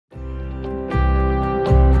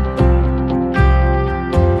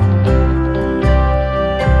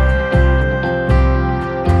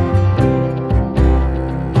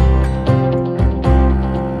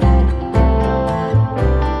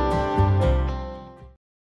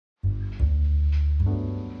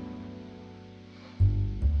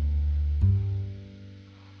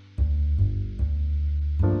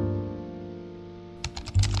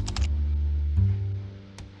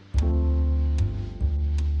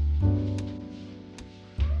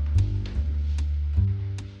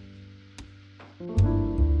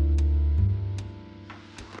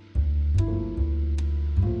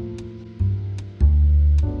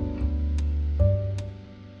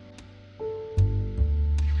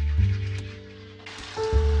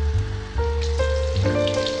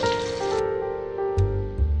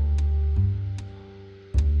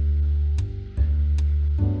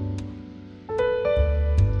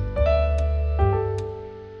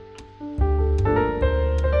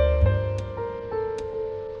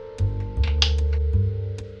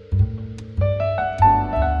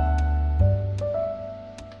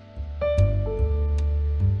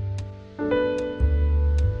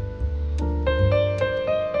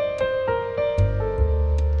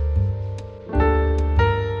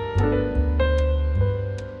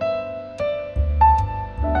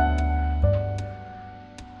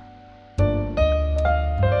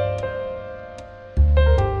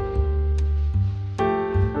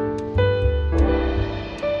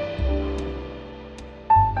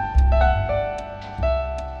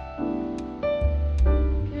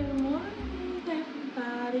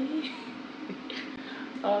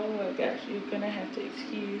you're gonna have to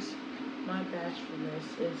excuse my bashfulness.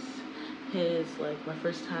 It's like my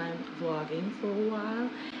first time vlogging for a while,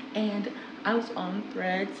 and I was on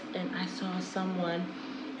Threads and I saw someone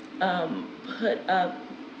put up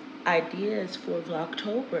ideas for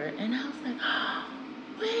Vlogtober, and I was like, oh,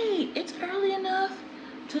 wait, it's early enough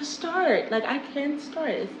to start. Like, I can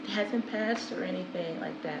start. It hasn't passed or anything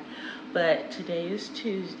like that. But today is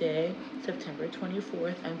Tuesday, September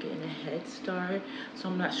 24th. I'm getting a head start, so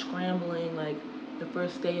I'm not scrambling like the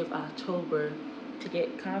first day of October to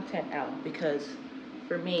get content out, because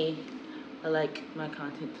for me, I like my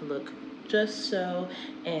content to look just so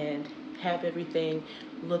and have everything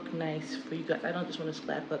look nice for you guys. I don't just want to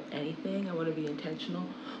slap up anything. I want to be intentional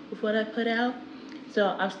with what I put out. So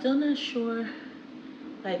I'm still not sure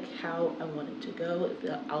like how I want it to go. If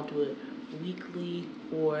I'll do it weekly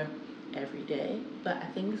or every day. But I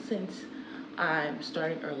think since I'm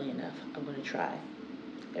starting early enough, I'm going to try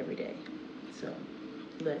every day. So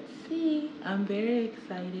let's see. I'm very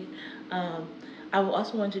excited. I will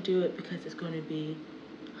also want to do it because it's going to be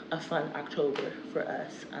a fun October for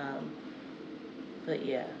us. But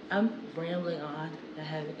yeah, I'm rambling on. I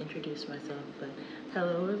haven't introduced myself, but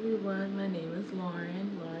hello everyone. My name is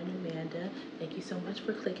Lauryne Amanda. Thank you so much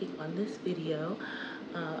for clicking on this video.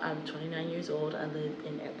 I'm 29 years old. I live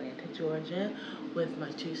in Atlanta, Georgia with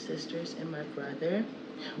my two sisters and my brother.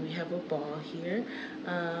 We have a ball here.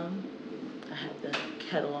 I have the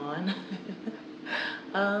kettle on.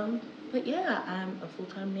 But yeah, I'm a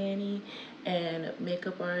full-time nanny and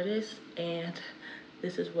makeup artist, and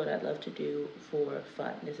this is what I love to do for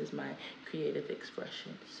fun. This is my creative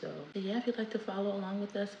expression. So yeah, if you'd like to follow along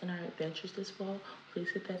with us in our adventures this fall, please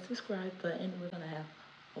hit that subscribe button. We're gonna have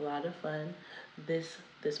a lot of fun. This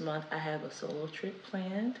month I have a solo trip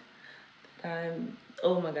planned.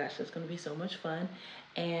 Oh my gosh, that's gonna be so much fun.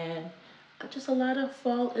 And just a lot of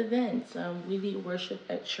fall events. We lead worship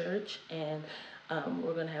at church, and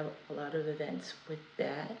we're gonna have a lot of events with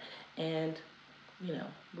that. And you know,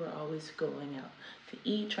 we're always going out to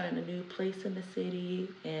eat, trying a new place in the city,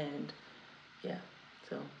 and yeah,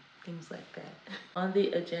 so things like that. On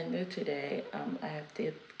the agenda today, I have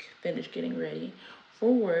to finish getting ready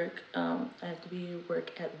for work. I have to be at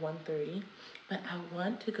work at 1:30, but I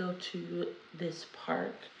want to go to this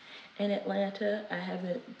park in Atlanta. I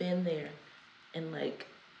haven't been there in like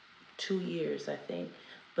 2 years, I think,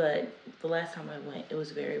 but the last time I went, it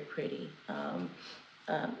was very pretty.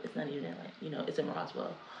 It's not even in Atlanta, you know, it's in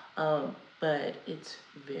Roswell. But it's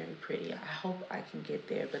very pretty. I hope I can get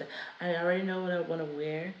there, but I already know what I want to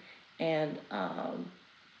wear. And,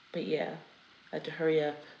 but yeah, I have to hurry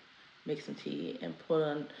up, make some tea, and put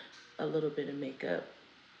on a little bit of makeup,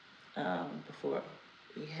 before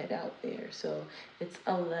we head out there. So it's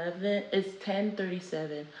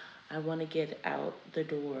 10:37. I want to get out the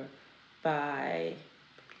door by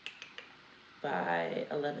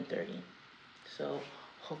 11:30. So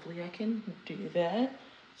hopefully I can do that.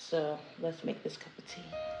 So let's make this cup of tea.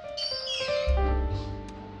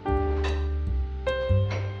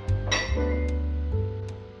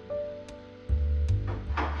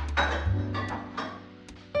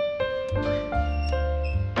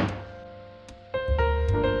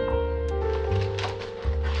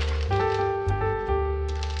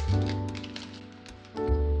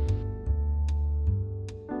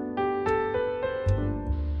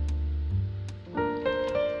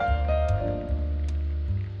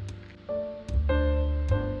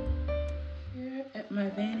 My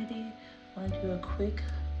vanity, I want to do a quick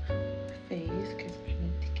phase because I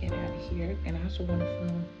need to get out of here, and I also want to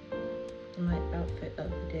film my outfit of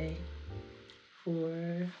the day for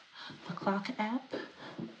the clock app.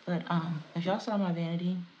 But if y'all saw my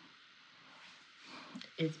vanity,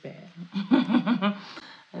 it's bad.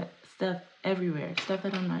 Stuff everywhere, stuff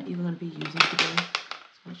that I'm not even going to be using today.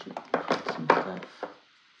 So I should put some stuff,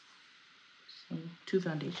 two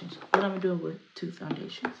foundations. What I'm doing with two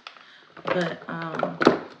foundations. But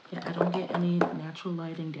yeah, I don't get any natural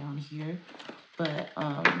lighting down here, but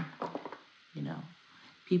you know,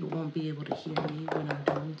 people won't be able to hear me when I'm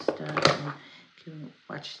doing stuff, and can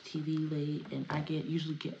watch TV late, and I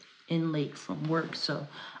usually get in late from work, so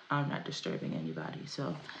I'm not disturbing anybody.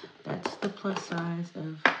 So that's the plus size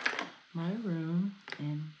of my room,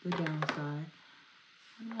 and the downside.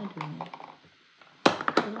 What am I doing?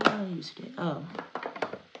 What do I want to use today? Oh,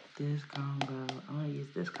 this combo. I want to use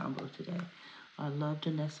this combo today. I love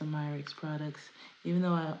Danessa Myricks products, even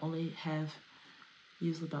though I only have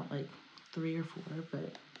used about like 3 or 4,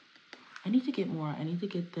 but I need to get more. I need to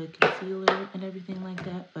get the concealer and everything like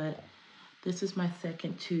that, but this is my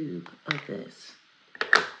second tube of this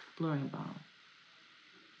blurring balm.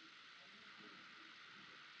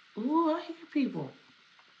 Ooh, I hear people.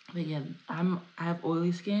 But yeah, I have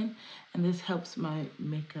oily skin, and this helps my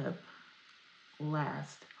makeup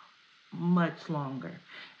last much longer.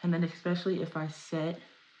 And then especially if I set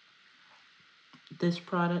this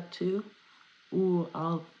product too, ooh,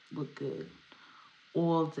 I'll look good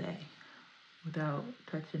all day without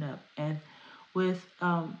touching up. And with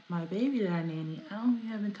my baby that I nanny, I don't be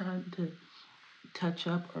having time to touch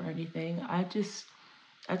up or anything. I just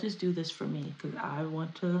do this for me because I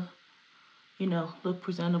want to, you know, look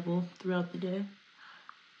presentable throughout the day.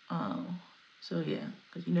 So yeah,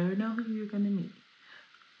 because you never know who you're gonna meet.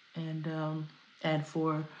 And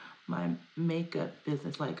for my makeup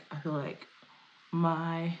business, like I feel like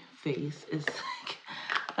my face is like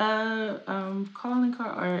a calling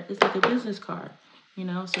card, or it's like a business card, you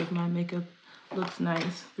know. So if my makeup looks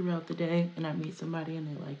nice throughout the day and I meet somebody and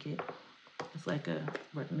they like it, it's like a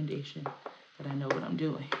recommendation that I know what I'm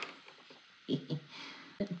doing. I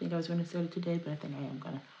didn't think I was going to set it today, but I think I am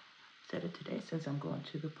going to set it today since I'm going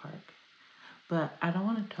to the park. But I don't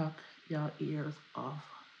want to talk y'all ears off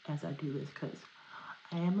as I do this because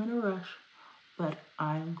I am in a rush, but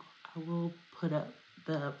I will put up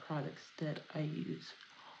the products that I use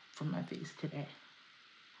for my face today.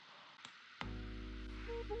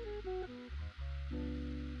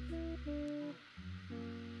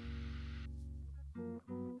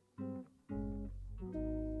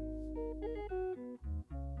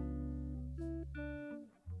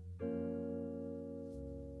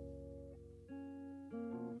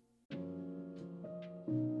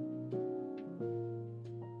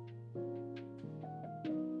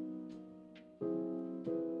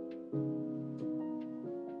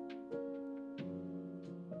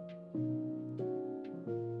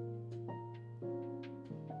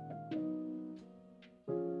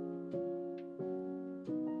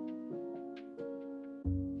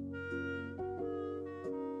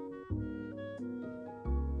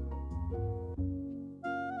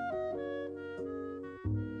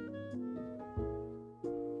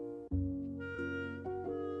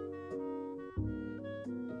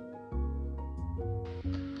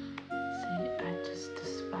 See, I just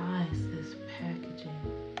despise this packaging.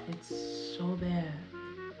 It's so bad.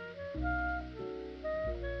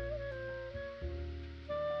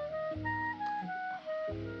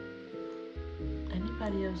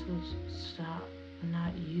 Anybody else would stop and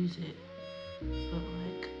not use it. But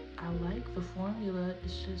like, I like the formula.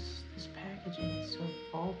 It's just this packaging is so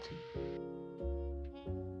faulty.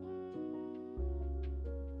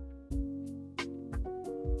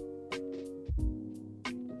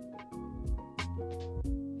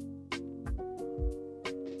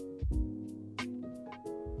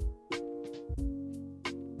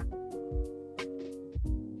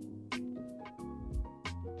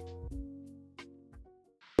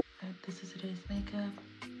 This is today's makeup.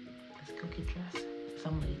 Let's go get dressed. Cause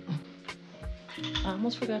I'm late. I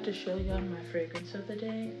almost forgot to show y'all my fragrance of the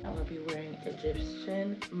day. I'm gonna be wearing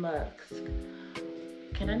Egyptian musk.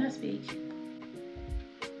 Can I not speak?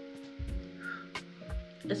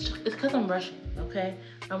 It's because I'm Russian, okay?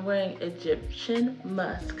 I'm wearing Egyptian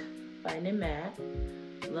musk by Ahmed.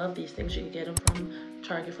 Love these things. You can get them from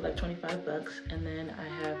Target for like 25 bucks. And then I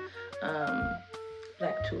have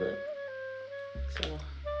black tulip. So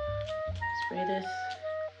spray this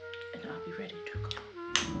and I'll be ready to go.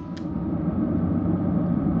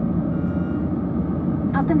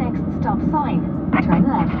 At the next stop sign, turn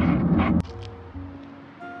left.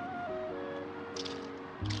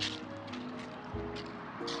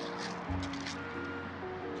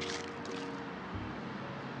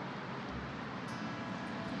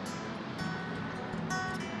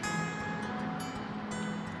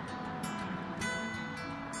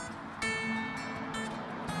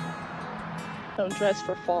 I'm dressed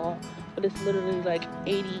for fall, but it's literally like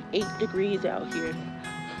 88 degrees out here.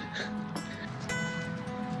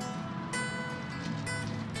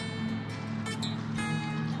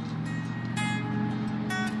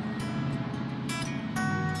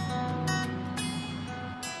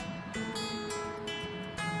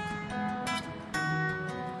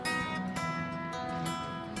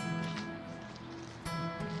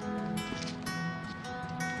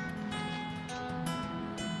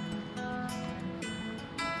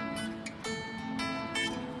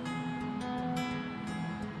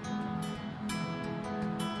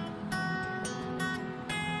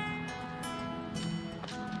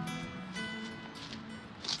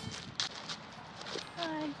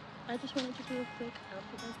 Hi, I just wanted to do a quick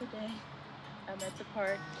outfit of the day. I'm at the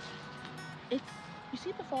park. You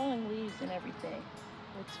see the falling leaves and everything.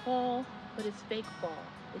 It's fall, but it's fake fall.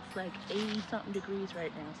 It's like 80 something degrees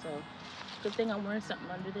right now, so good thing I'm wearing something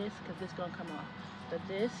under this because this gonna come off. But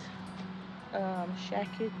this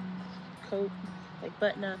jacket, coat, like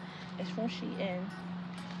button up, is from Shein.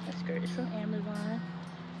 My skirt is from Amazon.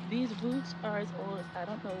 These boots are as old as I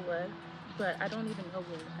don't know what, but I don't even know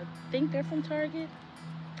where. I think they're from Target.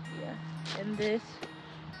 Yeah. And this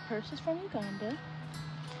purse is from Uganda.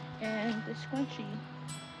 And this scrunchie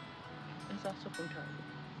is also from Target.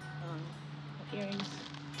 My earrings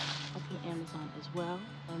are from Amazon as well.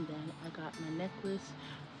 And then I got my necklace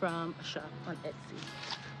from a shop on Etsy.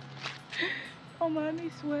 Don't mind me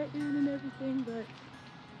sweating and everything, but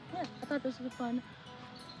yeah, I thought this was a fun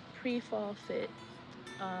pre-fall fit.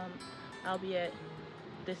 Albeit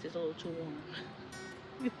this is a little too warm.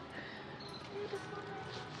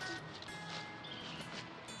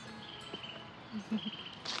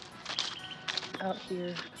 Out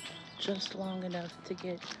here just long enough to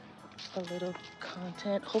get a little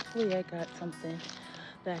content. Hopefully I got something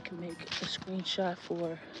that I can make a screenshot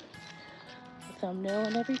for the thumbnail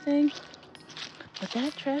and everything. But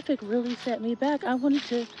that traffic really set me back. I wanted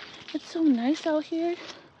to, it's so nice out here.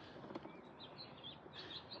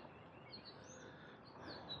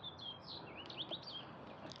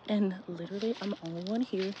 And literally, I'm the only one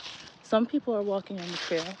here. Some people are walking on the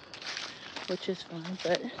trail, which is fine,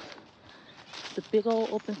 but it's a big old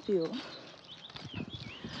open field.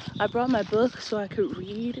 I brought my book so I could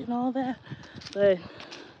read and all that, but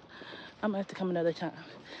I'm gonna have to come another time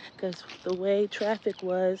because the way traffic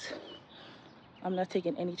was, I'm not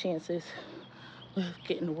taking any chances with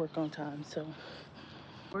getting to work on time. So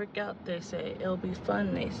workout, they say it'll be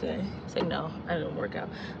fun, they say. No, I didn't work out.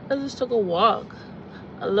 I just took a walk.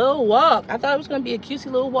 A little walk. I thought it was gonna be a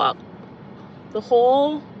cutesy little walk. The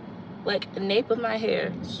whole like nape of my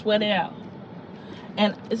hair sweated out,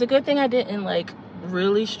 and it's a good thing I didn't like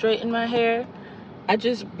really straighten my hair. I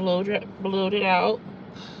just blowed it out.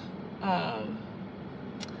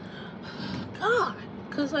 God,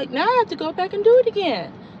 cause like now I have to go back and do it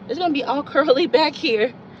again. It's gonna be all curly back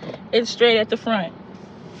here and straight at the front.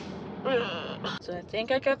 So I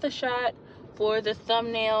think I got the shot for the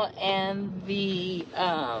thumbnail and the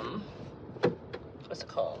what's it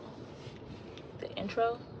called, the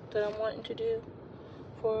intro that I'm wanting to do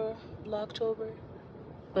for Vlogtober,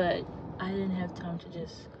 but I didn't have time to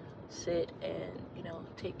just sit and, you know,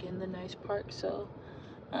 take in the nice park. So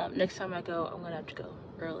next time I go, I'm gonna have to go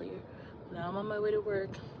earlier. Now I'm on my way to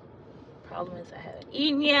work. Problem is I haven't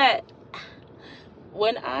eaten yet.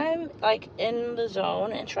 When I'm like in the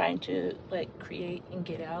zone and trying to like create and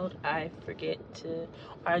get out, I forget to,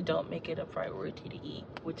 or I don't make it a priority to eat,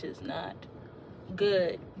 which is not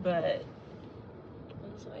good. But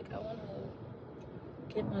it's like I want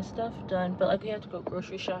to get my stuff done, but like we have to go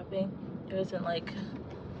grocery shopping. There isn't like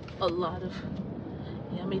a lot of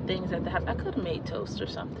yummy things at the house. I could have made toast or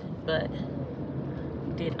something, but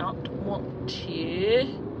did not want to.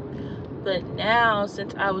 But now,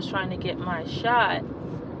 since I was trying to get my shot,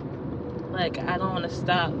 like I don't want to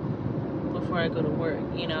stop before I go to work,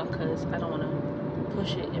 you know, because I don't want to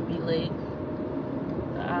push it and be late.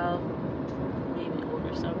 I'll maybe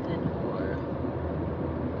order something or,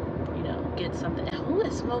 you know, get something. Who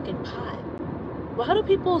is smoking pot? Why do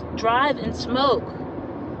people drive and smoke?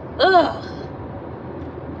 Ugh.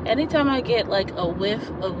 Anytime I get like a whiff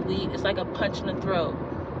of weed, it's like a punch in the throat.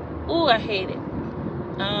 Ooh, I hate it.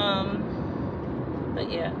 But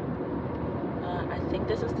yeah, I think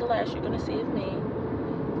this is the last you're gonna see of me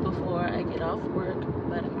before I get off work,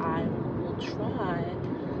 but I will try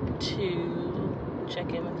to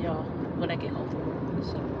check in with y'all when I get home from work.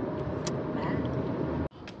 So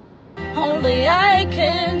bye. Only I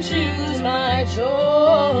can choose my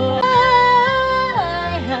joy.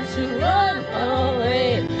 I have to run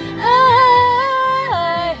away.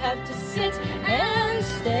 I have to sit and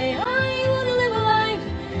stay. I want to live a life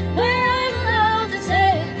where I'm allowed to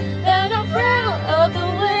say that I'm proud of the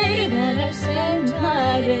way that I spend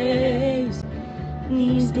my days.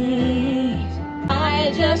 These days,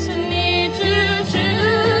 I just need to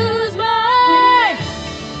choose my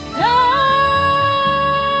joy.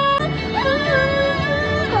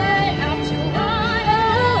 I have to run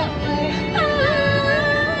away. I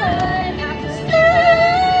have to stay.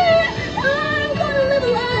 I'm gonna live a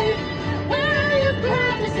life where I am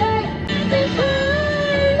proud to say that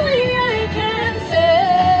finally I can say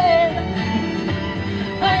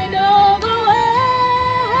I know the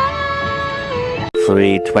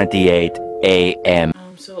way. 3:28 a.m.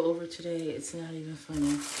 I'm so over today, it's not even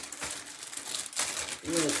funny.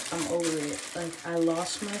 Look, I'm over it. Like, I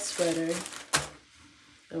lost my sweater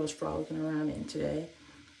that was frolicking around in today.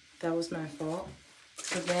 That was my fault.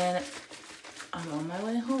 So then I'm on my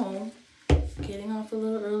way home, getting off a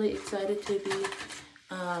little early, excited to be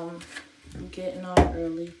getting off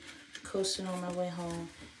early, coasting on my way home.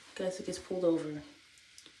 Guess it gets pulled over.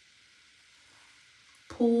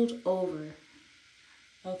 Pulled over.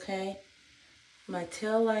 Okay? My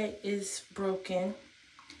tail light is broken,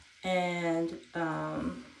 and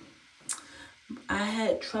I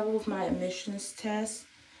had trouble with my emissions test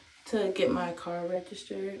to get my car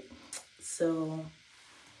registered. So,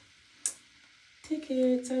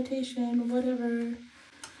 ticket, citation, whatever.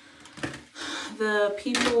 The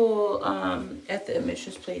people at the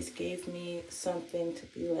admissions place gave me something to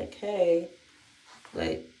be like, hey,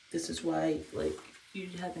 like, this is why, like, you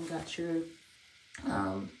haven't got your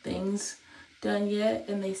things done yet.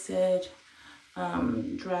 And they said,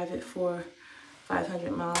 drive it for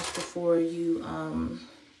 500 miles before you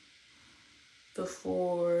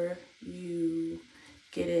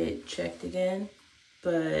get it checked again.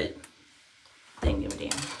 But they didn't give a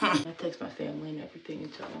damn. I text my family and everything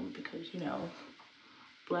and tell them because, you know,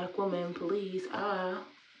 black woman, police,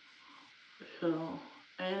 so,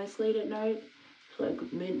 and it's late at night, it's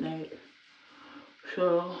like midnight.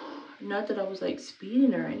 So, not that I was like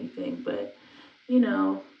speeding or anything, but you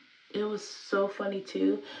know, it was so funny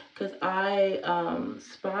too, because I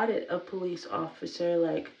spotted a police officer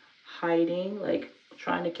like hiding, like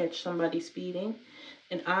trying to catch somebody speeding,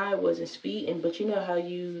 and I wasn't speeding. But you know how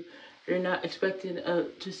you're not expecting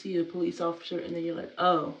to see a police officer, and then you're like,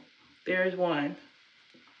 oh, there's one.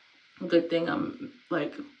 Good thing I'm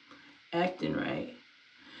like acting right.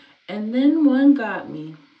 And then one got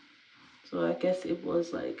me. So I guess it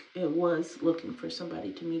was looking for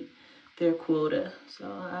somebody to meet their quota. So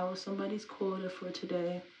I was somebody's quota for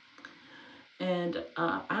today. And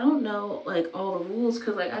I don't know like all the rules,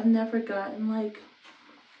 because like I've never gotten like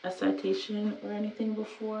a citation or anything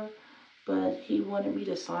before. But he wanted me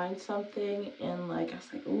to sign something, and like I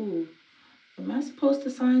was like, ooh, am I supposed to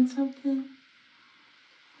sign something?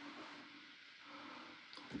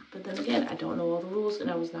 But then again, I don't know all the rules,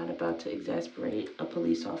 and I was not about to exasperate a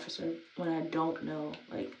police officer when I don't know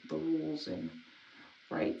like the rules and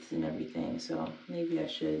rights and everything. So maybe I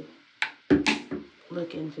should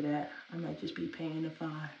look into that. I might just be paying the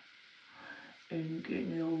fine and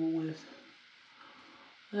getting it over with.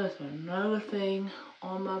 That's another thing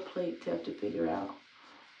on my plate to have to figure out.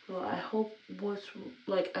 So I hope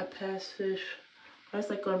I pass this. That's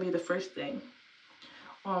like gonna be the first thing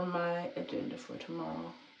on my agenda for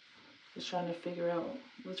tomorrow. Just trying to figure out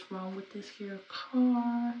what's wrong with this here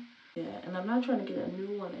car. Yeah, and I'm not trying to get a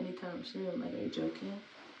new one anytime soon. Like, are you joking?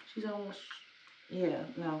 She's almost, yeah,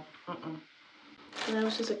 no, And that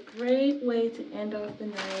was just a great way to end off the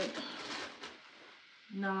night.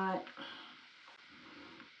 Not,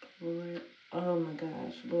 Lord, oh my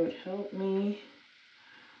gosh, Lord help me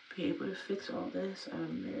be able to fix all this.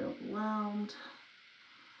 I'm very overwhelmed.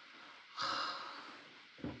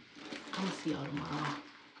 I'm gonna see y'all tomorrow.